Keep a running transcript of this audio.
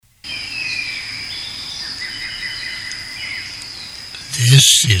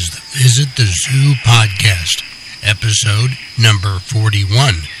This is the Visit the Zoo podcast, episode number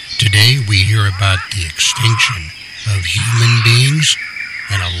 41. Today we hear about the extinction of human beings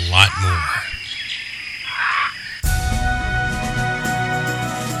and a lot more.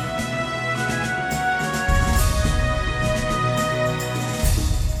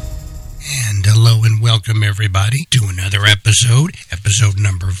 And hello and welcome everybody to another episode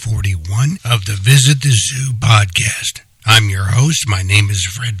number 41 of the Visit the Zoo podcast. I'm your host. My name is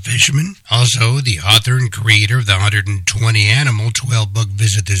Fred Fishman, also the author and creator of the 120 Animal 12-book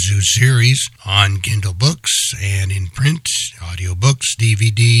Visit the Zoo series on Kindle books and in print, audiobooks,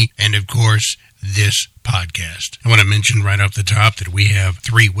 DVD, and of course, this podcast. I want to mention right off the top that we have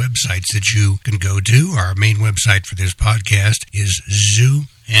 3 websites that you can go to. Our main website for this podcast is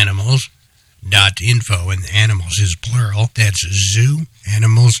zooanimals.info, and animals is plural. That's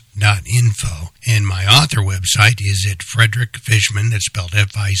zooanimals.info. And my author website is at frederickfishman, that's spelled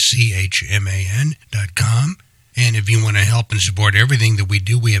FICHMAN.com. And if you want to help and support everything that we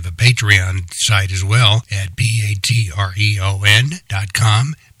do, we have a Patreon site as well at patreon.com,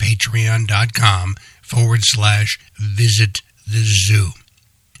 patreon.com/visit the zoo.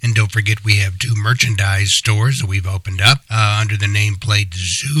 And don't forget, we have 2 merchandise stores that we've opened up under the nameplate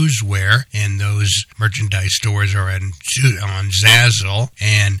Zooswear, and those merchandise stores are on Zazzle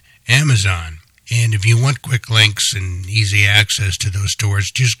and Amazon. And if you want quick links and easy access to those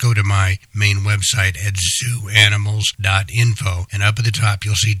stores, just go to my main website at zooanimals.info. And up at the top,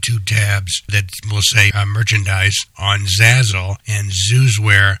 you'll see 2 tabs that will say merchandise on Zazzle and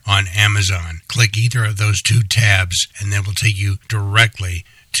Zooswear on Amazon. Click either of those 2 tabs, and then we'll take you directly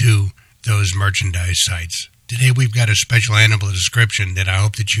to those merchandise sites. Today we've got a special animal description that I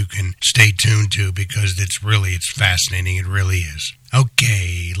hope that you can stay tuned to because it's fascinating. It really is.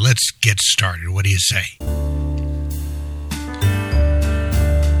 Okay, let's get started. What do you say?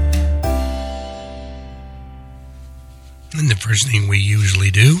 And the first thing we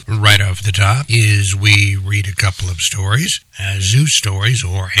usually do right off the top is we read a couple of stories, zoo stories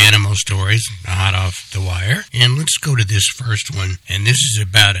or animal stories, hot off the wire. And let's go to this first one. And this is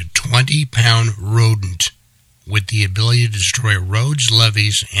about a 20-pound rodent with the ability to destroy roads,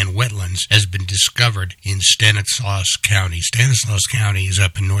 levees, and wetlands has been discovered in Stanislaus County. Stanislaus County is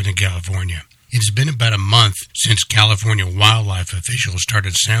up in Northern California. It's been about a month since California wildlife officials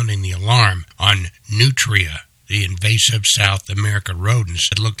started sounding the alarm on nutria, the invasive South America rodents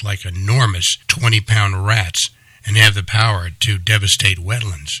that look like enormous 20-pound rats and have the power to devastate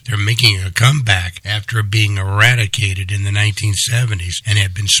wetlands. They're making a comeback after being eradicated in the 1970s and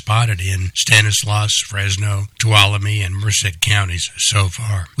have been spotted in Stanislaus, Fresno, Tuolumne, and Merced counties so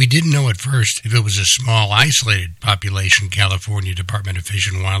far. We didn't know at first if it was a small, isolated population, California Department of Fish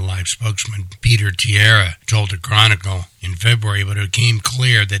and Wildlife spokesman Peter Tierra told the Chronicle in February, but it became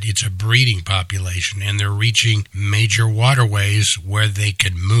clear that it's a breeding population and they're reaching major waterways where they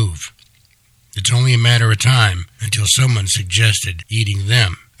can move. It's only a matter of time until someone suggested eating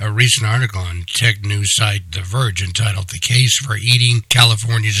them. A recent article on tech news site The Verge entitled "The Case for Eating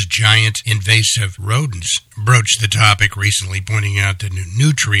California's Giant Invasive Rodents" broached the topic recently, pointing out that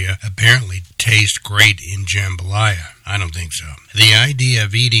nutria apparently taste great in jambalaya. I don't think so. The idea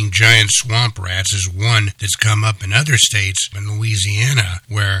of eating giant swamp rats is one that's come up in other states, in Louisiana,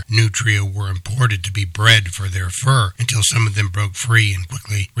 where nutria were imported to be bred for their fur until some of them broke free and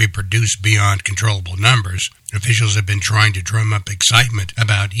quickly reproduced beyond controllable numbers. Officials have been trying to drum up excitement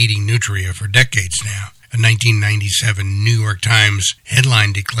about eating nutria for decades now. A 1997 New York Times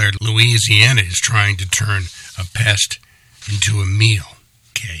headline declared Louisiana is trying to turn a pest into a meal.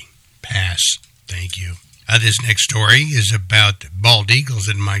 Okay, pass. Thank you. This next story is about bald eagles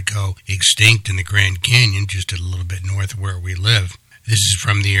that might go extinct in the Grand Canyon, just a little bit north of where we live. This is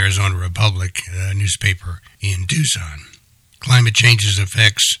from the Arizona Republic, newspaper in Tucson. Climate change's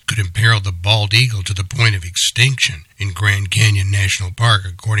effects could imperil the bald eagle to the point of extinction in Grand Canyon National Park,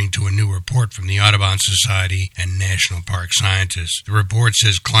 according to a new report from the Audubon Society and National Park scientists. The report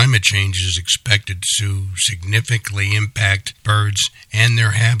says climate change is expected to significantly impact birds and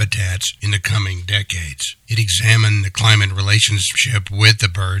their habitats in the coming decades. It examined the climate relationship with the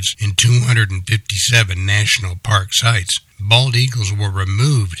birds in 257 national park sites. Bald eagles were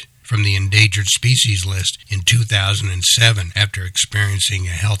removed from the endangered species list in 2007 after experiencing a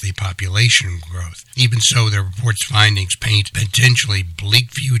healthy population growth. Even so, the report's findings paint a potentially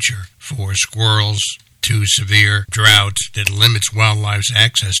bleak future for squirrels, to severe droughts that limits wildlife's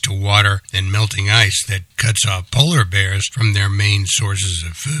access to water and melting ice that cuts off polar bears from their main sources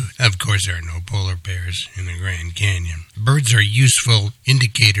of food. Of course, there are no polar bears in the Grand Canyon. Birds are useful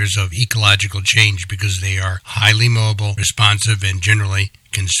indicators of ecological change because they are highly mobile, responsive, and generally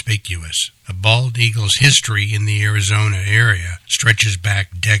conspicuous. A bald eagle's history in the Arizona area stretches back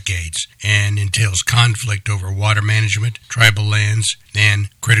decades and entails conflict over water management, tribal lands, and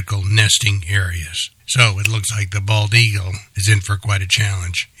critical nesting areas. So it looks like the bald eagle is in for quite a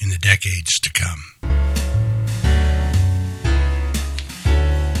challenge in the decades to come.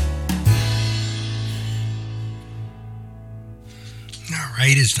 All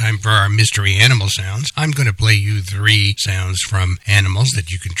right, it's time for our mystery animal sounds. I'm going to play you 3 sounds from animals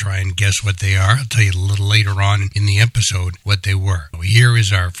that you can try and guess what they are. I'll tell you a little later on in the episode what they were. Here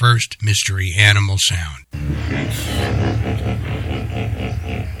is our first mystery animal sound.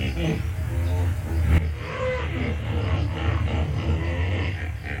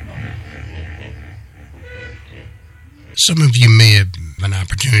 Some of you may have an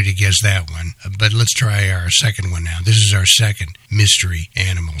opportunity to guess that one, but let's try our second one now. This is our second mystery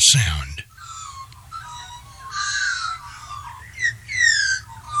animal sound.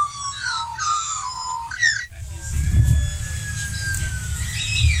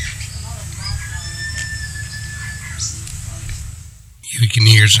 You can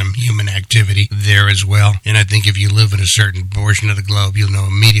hear some human activity there as well, and I think if you live in a certain portion of the globe, you'll know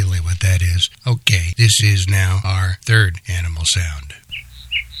immediately what that is. Okay, this is now our third animal sound.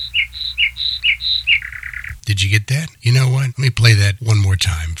 Did you get that? You know what? Let me play that one more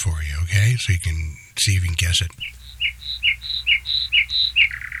time for you, okay? So you can see if you can guess it.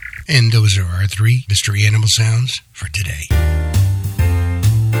 And those are our 3 mystery animal sounds for today.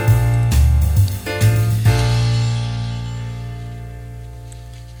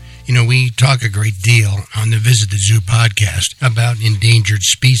 You know, we talk a great deal on the Visit the Zoo podcast about endangered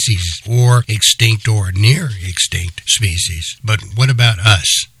species or extinct or near extinct species. But what about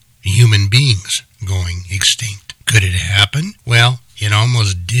us, human beings, going extinct? Could it happen? Well, it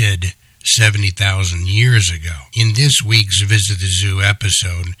almost did 70,000 years ago. In this week's Visit the Zoo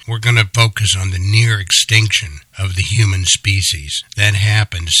episode, we're going to focus on the near extinction of the human species. That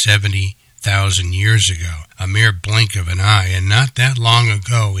happened 70,000 years ago, a mere blink of an eye, and not that long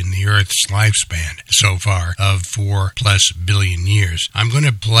ago in the Earth's lifespan so far of 4+ billion years. I'm going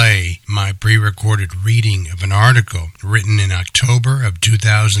to play my pre-recorded reading of an article written in October of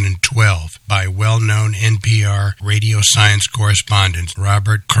 2012 by well-known NPR radio science correspondent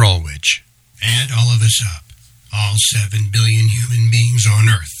Robert Krulwich. Add all of us up, all 7 billion human beings on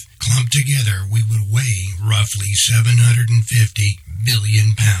Earth. Clumped together, we would weigh roughly 750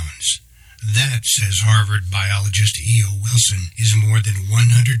 billion pounds. That, says Harvard biologist E.O. Wilson, is more than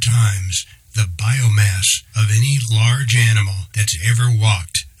 100 times the biomass of any large animal that's ever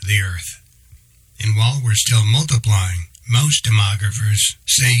walked the earth. And while we're still multiplying, most demographers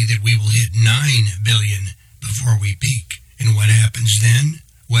say that we will hit 9 billion before we peak. And what happens then?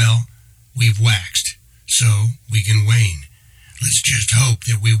 Well, we've waxed, so we can wane. Let's just hope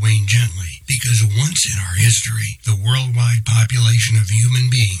that we wane gently, because once in our history, the worldwide population of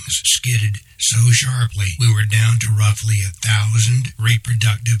human beings skidded so sharply we were down to roughly 1,000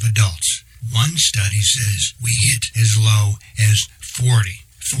 reproductive adults. One study says we hit as low as 40.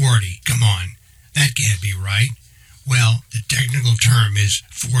 40, come on, that can't be right. Well, the technical term is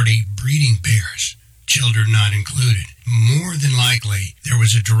 40 breeding pairs, children not included. More than likely, there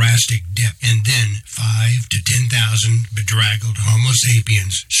was a drastic dip, and then 5,000 to 10,000 bedraggled Homo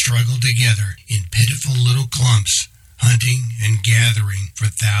sapiens struggled together in pitiful little clumps, hunting and gathering for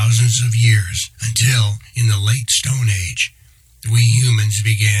thousands of years, until, in the late Stone Age, we humans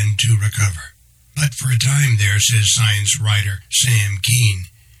began to recover. But for a time there, says science writer Sam Kean,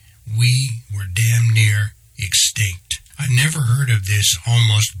 we were damn near extinct. I've never heard of this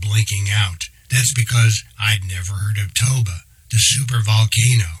almost blinking out. That's because I'd never heard of Toba, the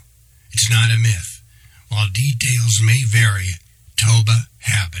supervolcano. It's not a myth. While details may vary, Toba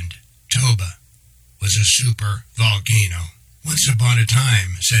happened. Toba was a supervolcano. Once upon a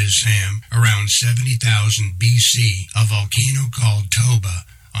time, says Sam, around 70,000 BC, a volcano called Toba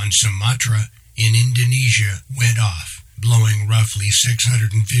on Sumatra in Indonesia went off, blowing roughly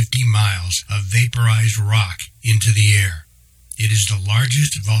 650 miles of vaporized rock into the air. It is the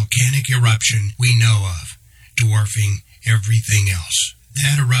largest volcanic eruption we know of, dwarfing everything else.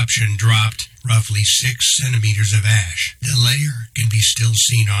 That eruption dropped roughly 6 centimeters of ash. The layer can be still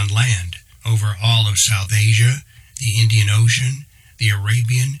seen on land over all of South Asia, the Indian Ocean, the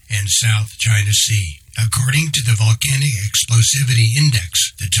Arabian, and South China Sea. According to the Volcanic Explosivity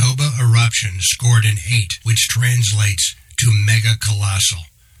Index, the Toba eruption eruption scored an 8, which translates to mega-colossal.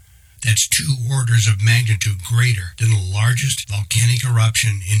 That's 2 orders of magnitude greater than the largest volcanic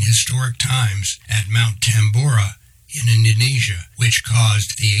eruption in historic times at Mount Tambora in Indonesia, which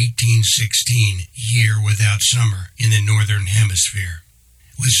caused the 1816 year without summer in the northern hemisphere.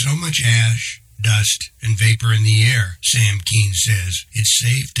 With so much ash, dust, and vapor in the air, Sam Keene says, it's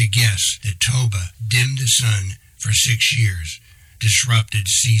safe to guess that Toba dimmed the sun for 6 years, disrupted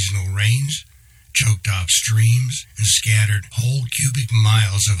seasonal rains, choked off streams, and scattered whole cubic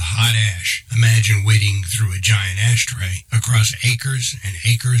miles of hot ash. Imagine wading through a giant ashtray across acres and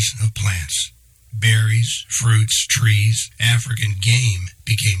acres of plants. Berries, fruits, trees, African game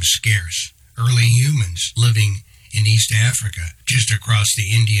became scarce. Early humans living in East Africa, just across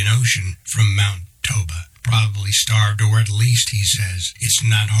the Indian Ocean from Mount Toba, probably starved, or at least, he says, it's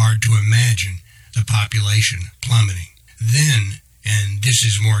not hard to imagine the population plummeting. Then, and this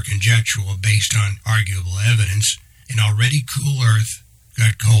is more conjectural based on arguable evidence, an already cool Earth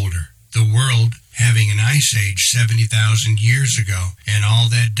got colder. The world having an ice age 70,000 years ago, and all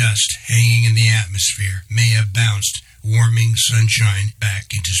that dust hanging in the atmosphere may have bounced warming sunshine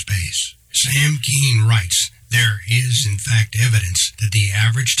back into space. Sam Keene writes, there is in fact evidence that the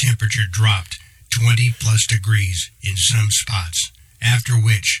average temperature dropped 20 plus degrees in some spots, after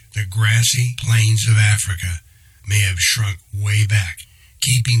which the grassy plains of Africa may have shrunk way back,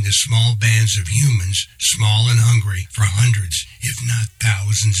 keeping the small bands of humans small and hungry for hundreds, if not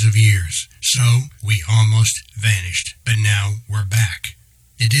thousands of years. So we almost vanished, but now we're back.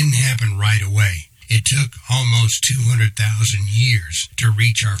 It didn't happen right away. It took almost 200,000 years to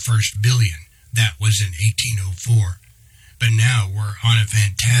reach our first billion. That was in 1804. But now we're on a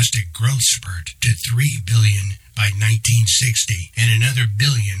fantastic growth spurt to 3 billion by 1960 and another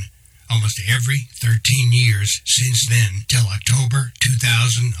billion almost every 13 years since then, till October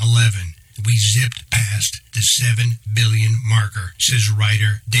 2011. We zipped past the 7 billion marker, says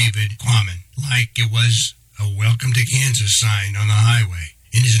writer David Quammen, like it was a welcome to Kansas sign on the highway.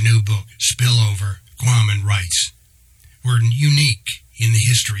 In his new book, Spillover, Quammen writes, we're unique in the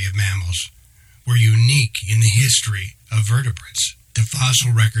history of mammals. We're unique in the history of vertebrates. The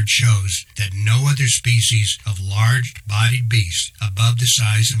fossil record shows that no other species of large-bodied beast above the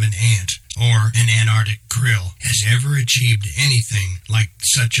size of an ant or an Antarctic krill has ever achieved anything like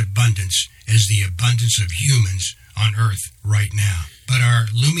such abundance as the abundance of humans on Earth right now. But our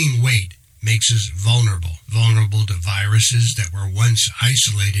looming weight makes us vulnerable to viruses that were once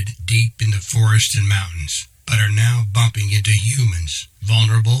isolated deep in the forests and mountains, but are now bumping into humans,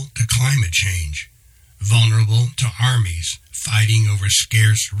 vulnerable to climate change, vulnerable to armies fighting over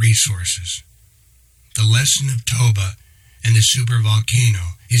scarce resources. The lesson of Toba and the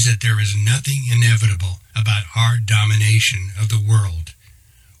supervolcano is that there is nothing inevitable about our domination of the world.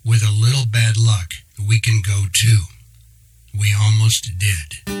 With a little bad luck, we can go too. We almost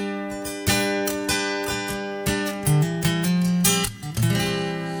did.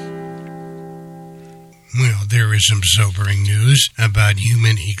 Well, there is some sobering news about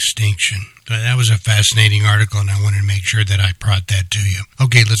human extinction. That was a fascinating article, and I wanted to make sure that I brought that to you.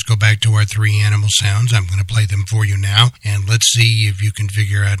 Okay, let's go back to our 3 animal sounds. I'm going to play them for you now, and let's see if you can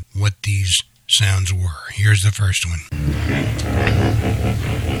figure out what these sounds were. Here's the first one.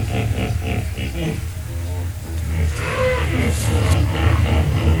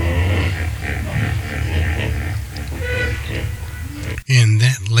 And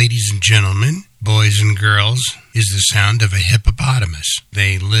that, ladies and gentlemen, boys and girls, is the sound of a hippopotamus.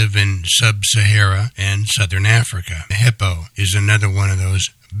 They live in sub-Sahara and southern Africa. The hippo is another one of those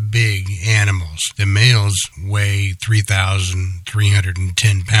big animals. The males weigh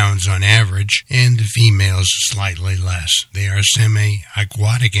 3,310 pounds on average, and the females slightly less. They are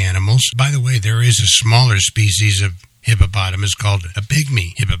semi-aquatic animals. By the way, there is a smaller species of hippopotamus called a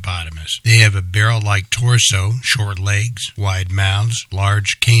pygmy hippopotamus. They have a barrel-like torso, short legs, wide mouths,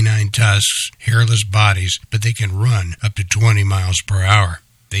 large canine tusks, hairless bodies, but they can run up to 20 miles per hour.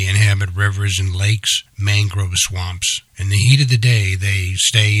 They inhabit rivers and lakes, mangrove swamps. In the heat of the day, they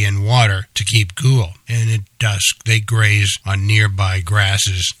stay in water to keep cool, and at dusk they graze on nearby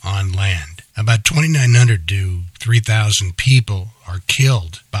grasses on land. About 2,900 to 3,000 people are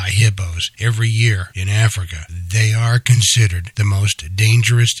killed by hippos every year in Africa. They are considered the most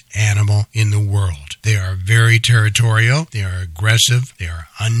dangerous animal in the world. They are very territorial, they are aggressive, they are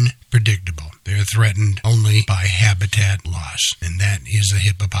unpredictable. They are threatened only by habitat loss, and that is a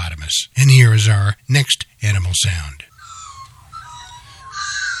hippopotamus. And here is our next animal sound.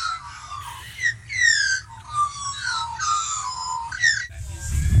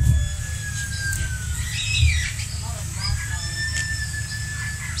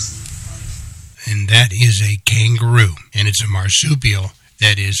 and that is a kangaroo, and it's a marsupial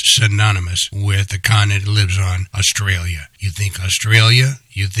that is synonymous with the continent it lives on, Australia. You think Australia,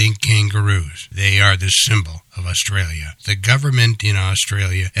 you think kangaroos. They are the symbol of Australia. The government in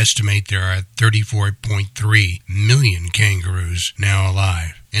Australia estimate there are 34.3 million kangaroos now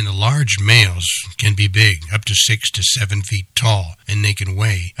alive. And the large males can be big, up to 6 to 7 feet tall, and they can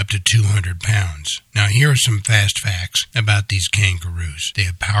weigh up to 200 pounds. Now here are some fast facts about these kangaroos. They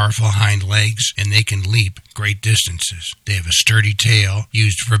have powerful hind legs, and they can leap great distances. They have a sturdy tail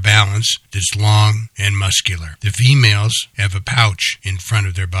used for balance that's long and muscular. The females have a pouch in front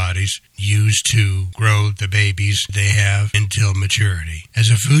of their bodies used to grow the babies they have until maturity. As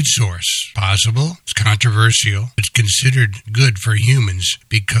a food source, possible, it's controversial, it's considered good for humans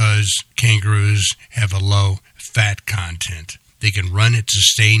because kangaroos have a low fat content. They can run at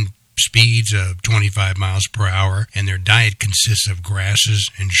sustained speeds of 25 miles per hour, and their diet consists of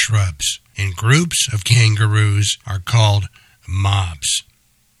grasses and shrubs. And groups of kangaroos are called mobs.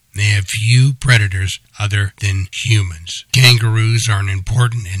 They have few predators other than humans. Kangaroos are an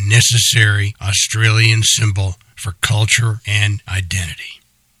important and necessary Australian symbol for culture and identity.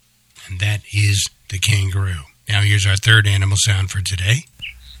 And that is the kangaroo. Now here's our third animal sound for today.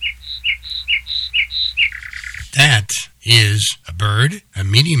 That is a bird, a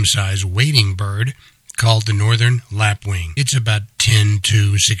medium-sized wading bird called the northern lapwing. It's about 10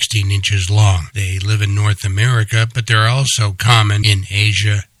 to 16 inches long. They live in North America, but they're also common in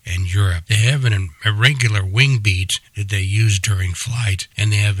Asia and Europe. They have an irregular wing beat that they use during flight,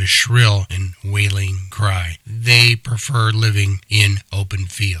 and they have a shrill and wailing cry. They prefer living in open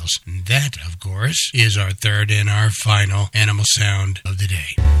fields. And that, of course, is our third and our final animal sound of the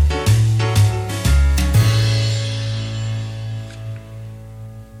day.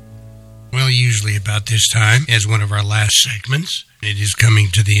 Well, usually about this time, as one of our last segments, it is coming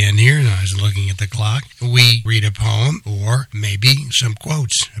to the end here, and I was looking at the clock. We read a poem or maybe some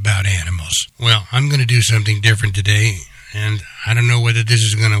quotes about animals. Well, I'm going to do something different today, and I don't know whether this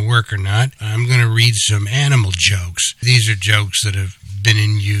is going to work or not. I'm going to read some animal jokes. These are jokes that have been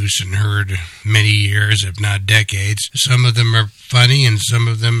in use and heard many years, if not decades. Some of them are funny, and some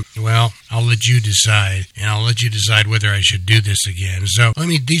of them, well, I'll let you decide, and I'll let you decide whether I should do this again. So,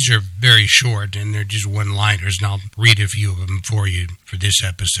 these are very short, and they're just one-liners, and I'll read a few of them for you for this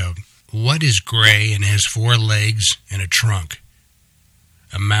episode. What is gray and has 4 legs and a trunk?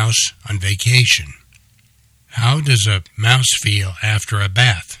 A mouse on vacation. How does a mouse feel after a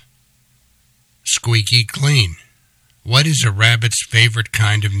bath? Squeaky clean. What is a rabbit's favorite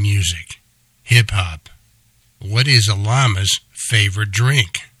kind of music? Hip-hop. What is a llama's favorite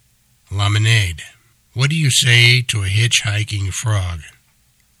drink? Lemonade. What do you say to a hitchhiking frog?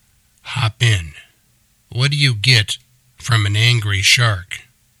 Hop in. What do you get from an angry shark?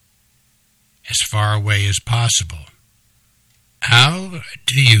 As far away as possible. How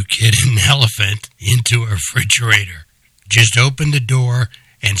do you get an elephant into a refrigerator? Just open the door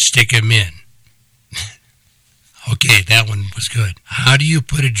and stick him in. Okay, that one was good. How do you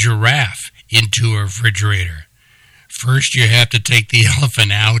put a giraffe into a refrigerator? First, you have to take the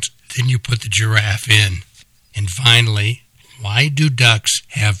elephant out, then you put the giraffe in. And finally, why do ducks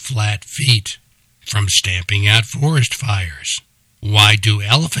have flat feet? From stamping out forest fires. Why do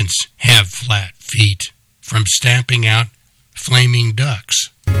elephants have flat feet? From stamping out flaming ducks.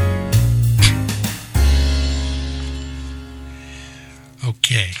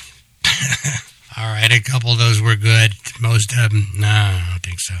 Okay. All right, a couple of those were good. Most of them, no, I don't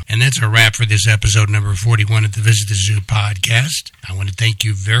think so. And that's a wrap for this episode number 41 of the Visit the Zoo podcast. I want to thank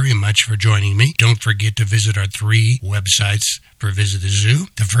you very much for joining me. Don't forget to visit our 3 websites for Visit the Zoo.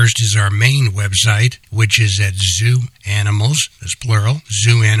 The first is our main website, which is at Zoo Animals, that's plural,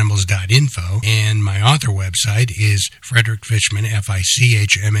 zooanimals.info. And my author website is Frederick Fichman,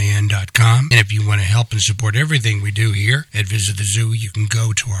 FICHMAN.com. And if you want to help and support everything we do here at Visit the Zoo, you can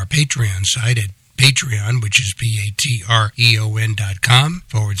go to our Patreon site at Patreon, which is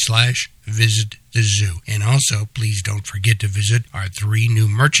patreon.com/Visit the Zoo. And also, please don't forget to visit our 3 new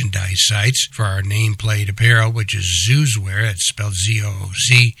merchandise sites for our nameplate apparel, which is Zoozwear, that's spelled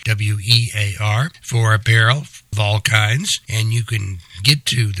ZOOZWEAR, for apparel of all kinds. And you can get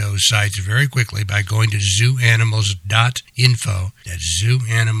to those sites very quickly by going to zooanimals.info. That's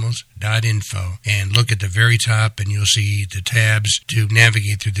zooanimals.info. And look at the very top, and you'll see the tabs to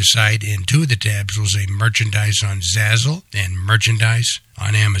navigate through the site. And 2 of the tabs will say merchandise on Zazzle and merchandise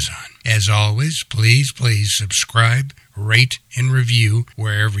on Amazon. As always, please subscribe, rate and review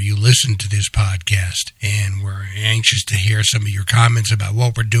wherever you listen to this podcast. And we're anxious to hear some of your comments about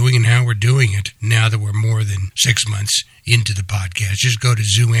what we're doing and how we're doing it now that we're more than 6 months into the podcast. Just go to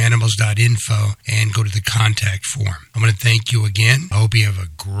zooanimals.info and go to the contact form. I want to thank you again. I hope you have a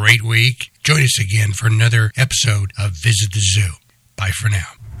great week. Join us again for another episode of Visit the Zoo. Bye for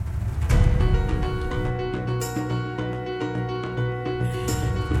now.